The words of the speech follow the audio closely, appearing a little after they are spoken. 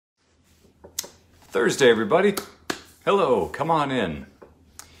Thursday, everybody. Hello, come on in.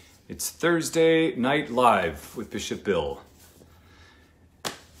 It's Thursday Night Live with Bishop Bill.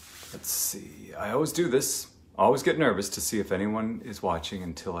 Let's see, I always do this. I always get nervous to see if anyone is watching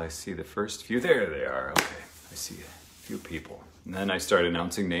until I see the first few. There they are, okay. I see a few people. And then I start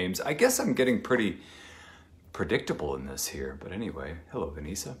announcing names. I guess I'm getting pretty predictable in this here, but anyway. Hello,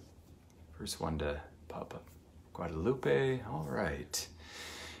 Vanessa. First one to pop up. Guadalupe, all right.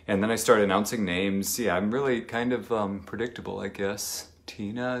 And then I start announcing names. Yeah, I'm really kind of predictable, I guess.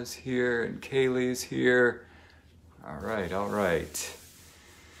 Tina is here and Kaylee's here. All right, all right.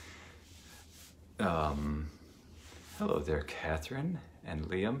 Hello there, Catherine and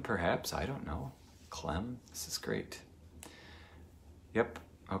Liam, perhaps. I don't know. Clem, this is great. Yep,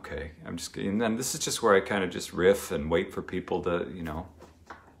 okay. I'm just getting, and then this is just where I kind of just riff and wait for people to, you know,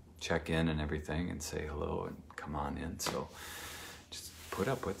 check in and everything and say hello and come on in. So just put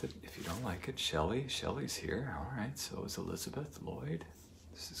up with it if you don't like it. Shelley's here. All right, so is Elizabeth, Lloyd.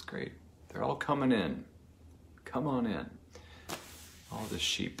 This is great. They're all coming in. Come on in. All the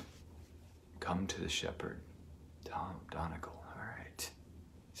sheep come to the shepherd. Tom Donegal. All right.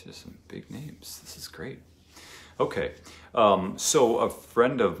 These are some big names. This is great. Okay, so a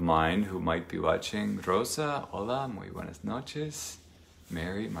friend of mine who might be watching, Rosa, hola, muy buenas noches.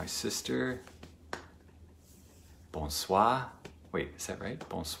 Mary, my sister. Bonsoir. Wait, is that right?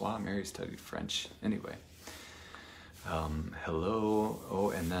 Bonsoir. Mary studied French. Anyway. Hello. Oh,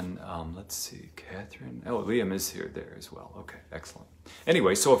 and then let's see. Catherine. Oh, Liam is here there as well. Okay, excellent.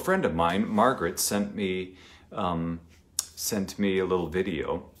 Anyway, so a friend of mine, Margaret, sent me a little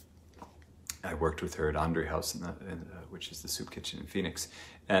video. I worked with her at Andre House, which is the soup kitchen in Phoenix,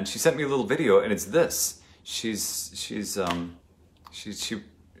 and she sent me a little video, and it's this. She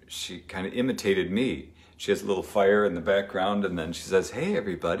kind of imitated me. She has a little fire in the background, and then she says, "Hey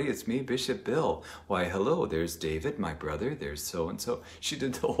everybody, it's me, Bishop Bill. Why, hello, there's David, my brother, there's so-and-so." She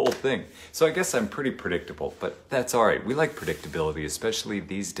did the whole thing. So I guess I'm pretty predictable, but that's all right. We like predictability, especially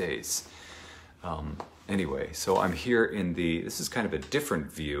these days. Anyway, so I'm here in this is kind of a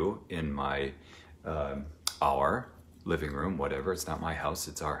different view in my, our living room, whatever. It's not my house,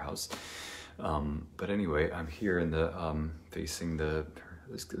 it's our house. But anyway, I'm here in the, facing the,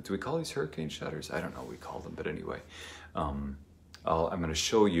 do we call these hurricane shutters? I don't know what we call them, but anyway. I'm going to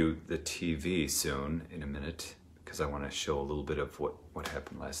show you the TV soon in a minute because I want to show a little bit of what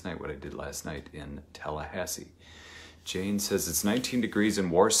happened last night, what I did last night in Tallahassee. Jane says it's 19 degrees in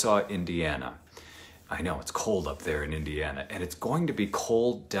Warsaw, Indiana. I know, it's cold up there in Indiana, and it's going to be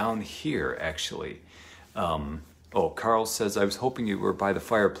cold down here, actually. Oh, Carl says, I was hoping you were by the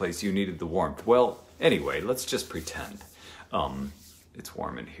fireplace, you needed the warmth. Well, anyway, let's just pretend. It's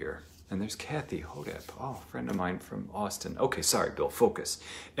warm in here. And there's Kathy Hodep, oh, a friend of mine from Austin. Okay, sorry, Bill, focus.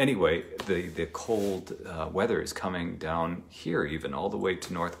 Anyway, the cold weather is coming down here even, all the way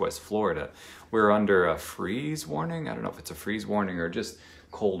to Northwest Florida. We're under a freeze warning. I don't know if it's a freeze warning or just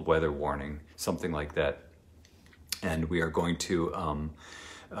cold weather warning, something like that. And we are going to,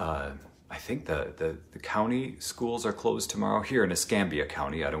 I think the county schools are closed tomorrow here in Escambia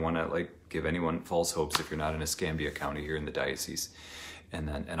County. I don't want to give anyone false hopes if you're not in Escambia County here in the diocese.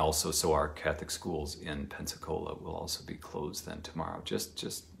 And also, so our Catholic schools in Pensacola will also be closed then tomorrow,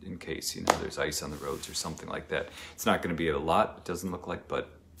 just in case, you know, there's ice on the roads or something like that. It's not going to be a lot, it doesn't look like,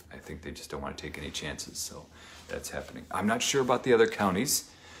 but I think they just don't want to take any chances, so that's happening. I'm not sure about the other counties.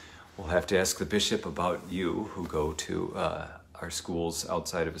 We'll have to ask the bishop about you who go to our schools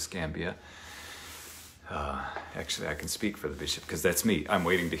outside of Escambia. Actually, I can speak for the bishop because that's me. I'm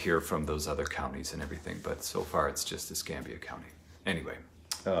waiting to hear from those other counties and everything, but so far it's just Escambia County. Anyway,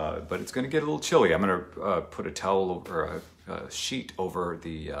 but it's going to get a little chilly. I'm going to put a towel over a sheet over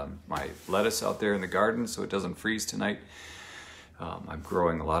my lettuce out there in the garden so it doesn't freeze tonight. I'm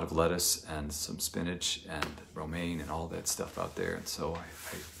growing a lot of lettuce and some spinach and romaine and all that stuff out there, and so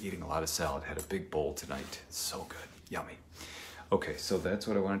I'm eating a lot of salad. Had a big bowl tonight. It's so good. Yummy. Okay, so that's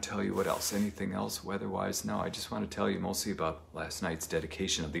what I want to tell you. What else? Anything else weather-wise? No, I just want to tell you mostly about last night's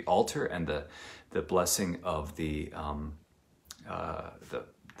dedication of the altar and the blessing of the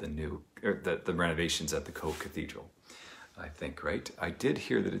renovations at the Co-Cathedral, I think, right? I did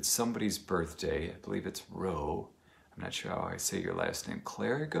hear that it's somebody's birthday. I believe it's Ro. I'm not sure how I say your last name.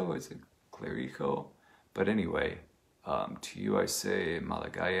 Clerigo? Is it Clerico? But anyway, to you I say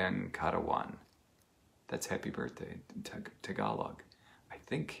Malagayan Karawan. That's happy birthday in Tagalog, I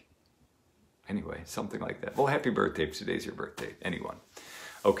think. Anyway, something like that. Well, happy birthday if today's your birthday. Anyone.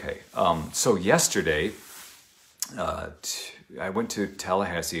 Okay, so yesterday, I went to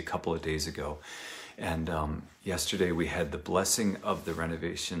Tallahassee a couple of days ago, And yesterday we had the blessing of the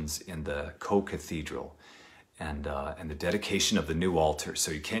renovations in the Co-Cathedral and the dedication of the new altar.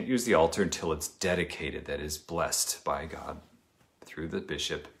 So you can't use the altar until it's dedicated, that is blessed by God through the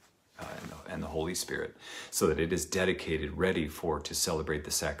bishop and the Holy Spirit, so that it is dedicated, ready to celebrate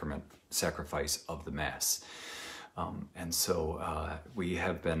the sacrifice of the Mass. And so we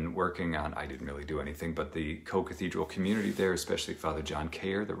have been working on, I didn't really do anything, but the Co-Cathedral community there, especially Father John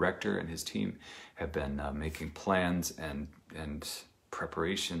Kayer, the rector, and his team have been making plans and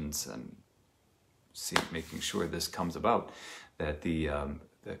preparations and making sure this comes about, that the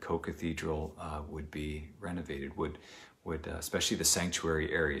Co-Cathedral would be renovated, would especially the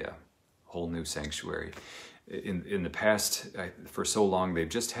sanctuary area, whole new sanctuary. In the past, for so long, they've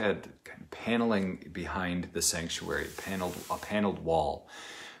just had kind of paneling behind the sanctuary, a paneled wall.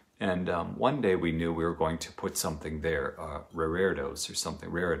 And one day we knew we were going to put something there, reredos or something,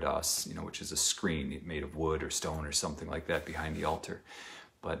 reredos, which is a screen made of wood or stone or something like that behind the altar.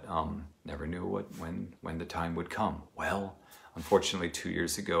 But never knew when the time would come. Well, unfortunately, 2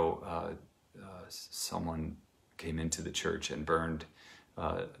 years ago, someone came into the church and burned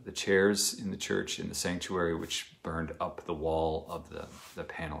the chairs in the church, in the sanctuary, which burned up the wall of the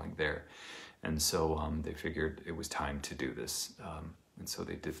paneling there. And so they figured it was time to do this. And so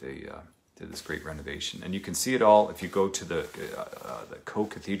they did this great renovation. And you can see it all if you go to the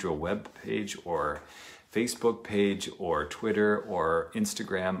Co-Cathedral web page or Facebook page or Twitter or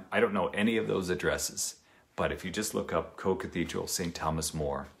Instagram. I don't know any of those addresses, but if you just look up Co-Cathedral St. Thomas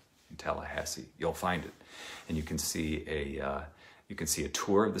More in Tallahassee, you'll find it. And you can see a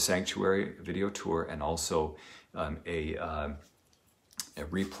tour of the sanctuary, a video tour, and also a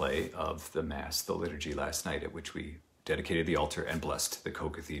replay of the Mass, the liturgy last night, at which we dedicated the altar and blessed the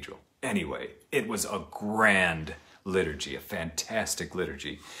Co-Cathedral. Anyway, it was a grand liturgy, a fantastic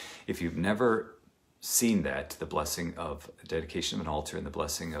liturgy. If you've never seen that, the blessing of dedication of an altar and the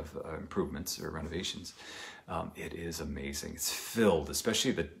blessing of improvements or renovations, it is amazing. It's filled,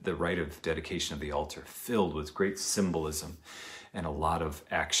 especially the rite of dedication of the altar, filled with great symbolism and a lot of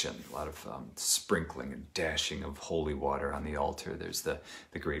action, a lot of sprinkling and dashing of holy water on the altar. There's the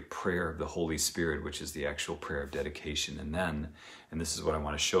great prayer of the Holy Spirit, which is the actual prayer of dedication. And then, and this is what I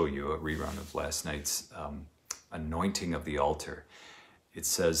want to show you, a rerun of last night's anointing of the altar. It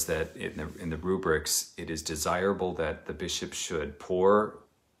says that in the rubrics, it is desirable that the bishop should pour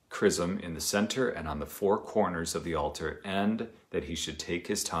chrism in the center and on the four corners of the altar, and that he should take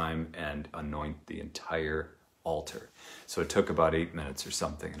his time and anoint the entire altar. So it took about 8 minutes or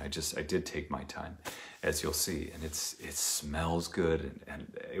something, and I did take my time, as you'll see, and it smells good,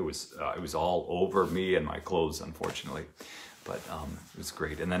 and it was all over me and my clothes, unfortunately, but it was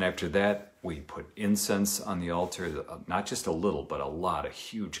great. And then after that, we put incense on the altar, not just a little, but a lot. A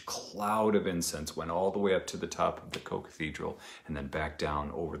huge cloud of incense went all the way up to the top of the Co-Cathedral and then back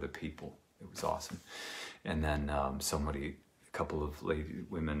down over the people. It was awesome. And then a couple of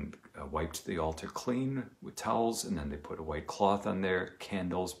women wiped the altar clean with towels, and then they put a white cloth on there,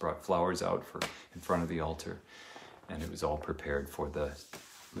 candles, brought flowers out in front of the altar, and it was all prepared for the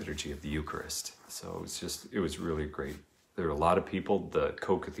liturgy of the Eucharist. So it was really great. There were a lot of people. The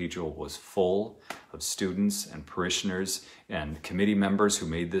Co-Cathedral was full of students and parishioners and committee members who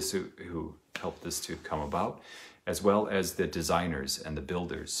made this, who helped this to come about, as well as the designers and the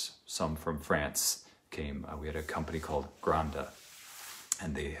builders. Some from France came. We had a company called Granda,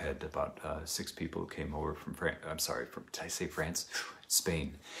 and they had about 6 people who came over from France. I'm sorry, did I say France?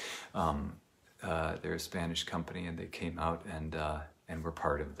 Spain. They're a Spanish company, and they came out and were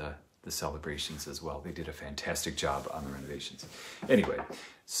part of the celebrations as well. They did a fantastic job on the renovations. Anyway,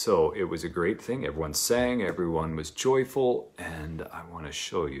 so it was a great thing. Everyone sang, everyone was joyful, and I want to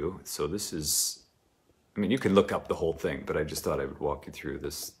show you. So this is, you can look up the whole thing, but I just thought I would walk you through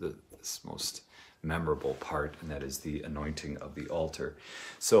this most memorable part, and that is the anointing of the altar.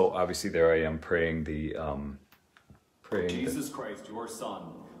 So obviously there I am praying Jesus Christ, your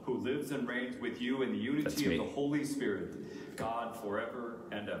Son, who lives and reigns with you in the unity of the Holy Spirit, God forever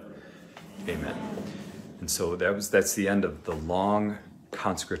and ever. Amen. And so that's the end of the long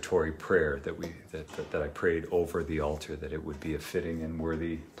consecratory prayer that I prayed over the altar, that it would be a fitting and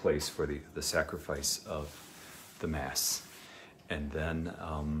worthy place for the sacrifice of the Mass. And then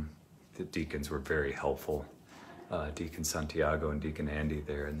the deacons were very helpful. Deacon Santiago and Deacon Andy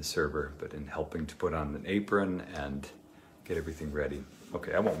there in the server, but in helping to put on an apron and get everything ready.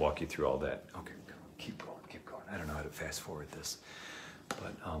 Okay, I won't walk you through all that. Okay, keep going. I don't know how to fast forward this,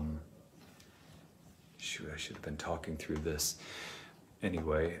 but shoot, I should have been talking through this.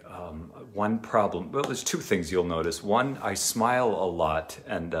 Anyway, one problem, well, there's two things you'll notice. One, I smile a lot,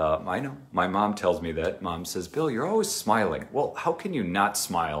 and I know, my mom tells me that. Mom says, Bill, you're always smiling. Well, how can you not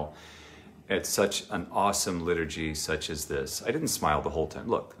smile at such an awesome liturgy such as this? I didn't smile the whole time.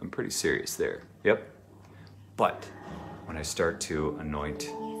 Look, I'm pretty serious there. Yep. But when I start to anoint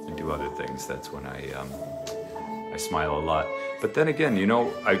and do other things, that's when I smile a lot. But then again, you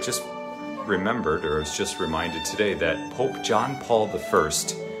know, I just remembered, or was just reminded today, that Pope John Paul I,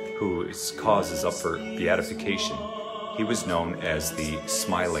 whose cause is up for beatification, he was known as the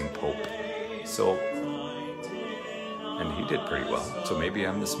smiling Pope. So, and he did pretty well. So maybe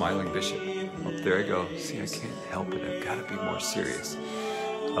I'm the smiling bishop. Oh, there I go. See, I can't help it. I've got to be more serious.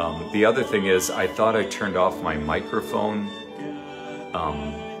 The other thing is, I thought I turned off my microphone,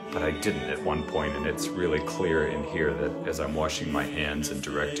 but I didn't at one point, and it's really clear in here that as I'm washing my hands and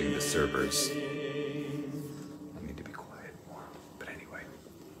directing the servers, I need to be quiet more. But anyway,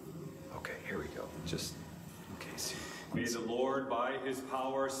 okay, here we go. Just in case you... May the Lord, by his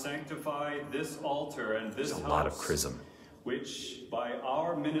power, sanctify this altar and this There's house, a lot of chrism, which by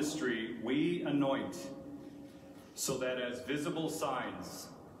our ministry we anoint, so that as visible signs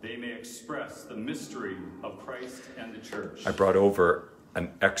they may express the mystery of Christ and the Church. I brought over an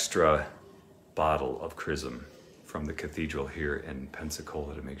extra bottle of chrism from the cathedral here in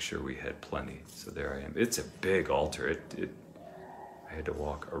Pensacola to make sure we had plenty. So there I am. It's a big altar. I had to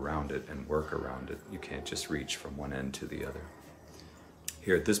walk around it and work around it. You can't just reach from one end to the other.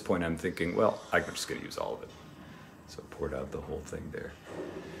 Here at this point I'm thinking, well, I'm just going to use all of it. So I poured out the whole thing there.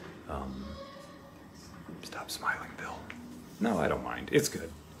 Stop smiling, Bill. No, I don't mind. It's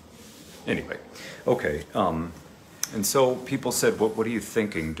good. Anyway, okay. And so people said, what are you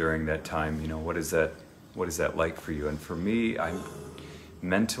thinking during that time? You know, what is that like for you? And for me, I'm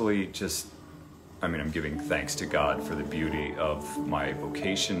mentally just, I'm giving thanks to God for the beauty of my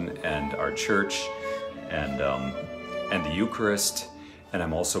vocation and our church and the Eucharist. And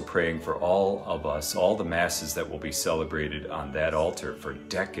I'm also praying for all of us, all the masses that will be celebrated on that altar for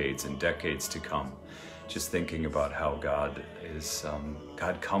decades and decades to come. Just thinking about how God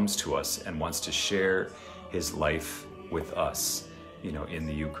comes to us and wants to share his life with us, you know, in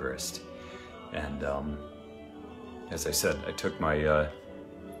the Eucharist. And as I said, I took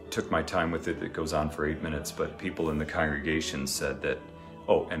my time with it. It goes on for 8 minutes, but people in the congregation said that,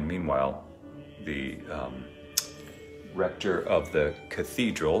 oh, and meanwhile, the rector of the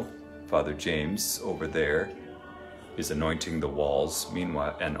cathedral, Father James, over there, is anointing the walls.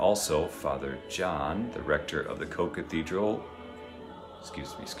 Meanwhile, and also Father John, the rector of the Co-Cathedral,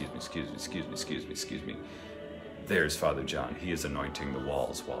 excuse me. There's Father John. He is anointing the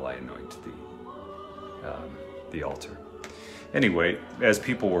walls while I anoint the altar. Anyway, as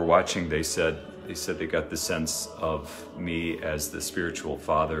people were watching, they said they got the sense of me as the spiritual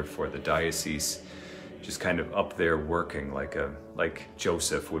father for the diocese, just kind of up there working like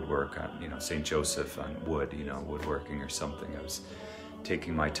Joseph would work on, you know, St. Joseph on wood, you know, woodworking or something. I was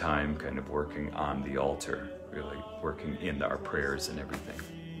taking my time kind of working on the altar, really working in our prayers and everything.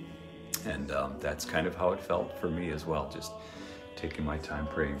 And that's kind of how it felt for me as well, just taking my time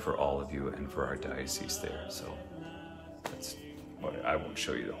praying for all of you and for our diocese there. So that's what I won't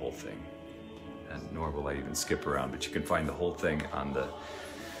show you the whole thing, and nor will I even skip around, but you can find the whole thing on the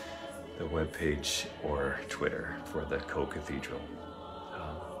webpage or Twitter for the Co-Cathedral.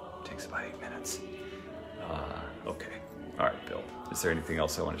 Takes about 8 minutes. Okay. All right, Bill. Is there anything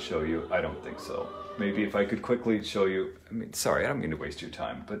else I want to show you? I don't think so. Maybe if I could quickly show you. Sorry, I don't mean to waste your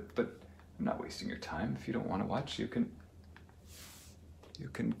time, but I'm not wasting your time. If you don't want to watch, you can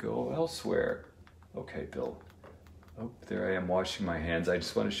go elsewhere. Okay, Bill. Oh, there I am washing my hands. I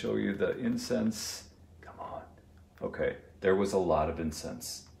just want to show you the incense. Come on. Okay, there was a lot of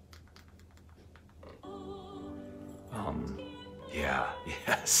incense. Yeah,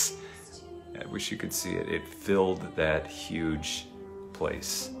 yes. I wish you could see it. It filled that huge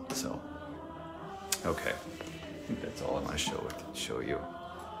place. So, okay. I think that's all I want to show you.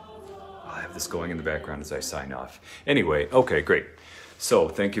 I'll have this going in the background as I sign off. Anyway, okay, great. So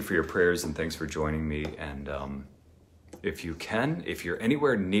thank you for your prayers and thanks for joining me. And if you're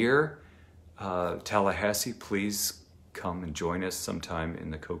anywhere near Tallahassee, please come and join us sometime in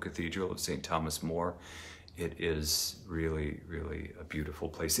the Co-Cathedral of St. Thomas More. It is really, really a beautiful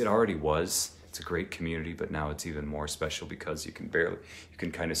place. It already was. It's a great community, but now it's even more special because you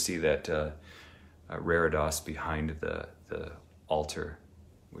can kind of see that reredos behind the altar.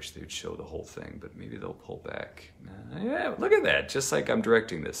 Wish they'd show the whole thing, but maybe they'll pull back. Yeah, look at that, just like I'm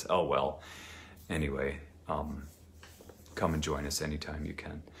directing this. Oh well. Anyway, come and join us anytime you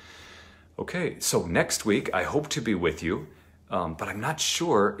can. Okay, so next week I hope to be with you. But I'm not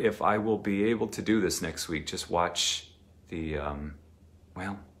sure if I will be able to do this next week. Just watch the,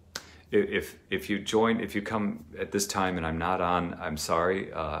 well, if you come at this time and I'm not on, I'm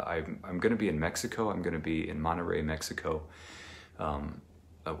sorry. I'm going to be in Mexico. I'm going to be in Monterrey, Mexico,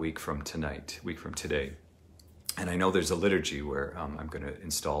 a week from today. And I know there's a liturgy where I'm going to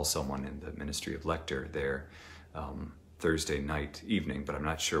install someone in the ministry of lector there Thursday night, evening, but I'm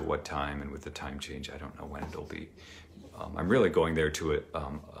not sure what time, and with the time change, I don't know when it'll be. I'm really going there to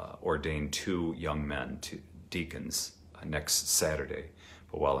ordain 2 young men, 2 deacons, next Saturday.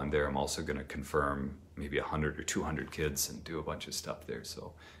 But while I'm there, I'm also going to confirm maybe 100 or 200 kids and do a bunch of stuff there.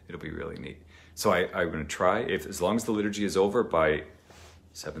 So it'll be really neat. So I'm going to try, as long as the liturgy is over by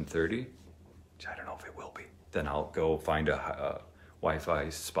 7:30, which I don't know if it will be, then I'll go find a Wi-Fi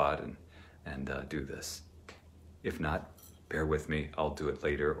spot and do this. If not, bear with me. I'll do it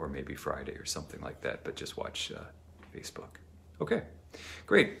later, or maybe Friday or something like that. But just watch Facebook. Okay,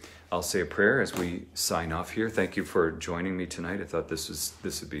 great. I'll say a prayer as we sign off here. Thank you for joining me tonight. I thought this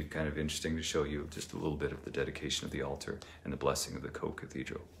would be kind of interesting to show you just a little bit of the dedication of the altar and the blessing of the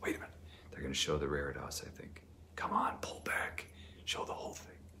Co-Cathedral. Wait a minute. They're going to show the Reredos, I think. Come on, pull back. Show the whole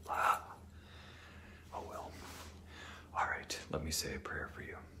thing. Ah. Oh, well. All right, let me say a prayer for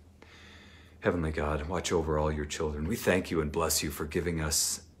you. Heavenly God, watch over all your children. We thank you and bless you for giving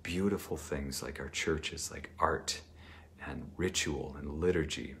us beautiful things like our churches, like art and ritual and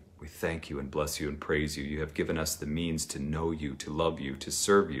liturgy. We thank you and bless you and praise you. You have given us the means to know you, to love you, to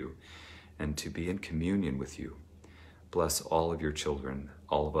serve you, and to be in communion with you. Bless all of your children,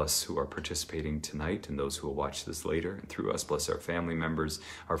 all of us who are participating tonight and those who will watch this later. And through us, bless our family members,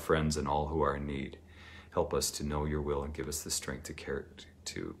 our friends, and all who are in need. Help us to know your will and give us the strength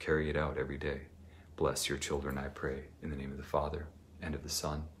to carry it out every day. Bless your children, I pray, in the name of the Father, and of the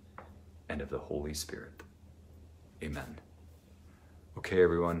Son, and of the Holy Spirit. Amen. Okay,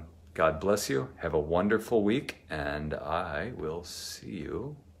 everyone. God bless you. Have a wonderful week, and I will see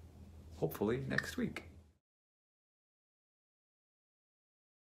you hopefully next week.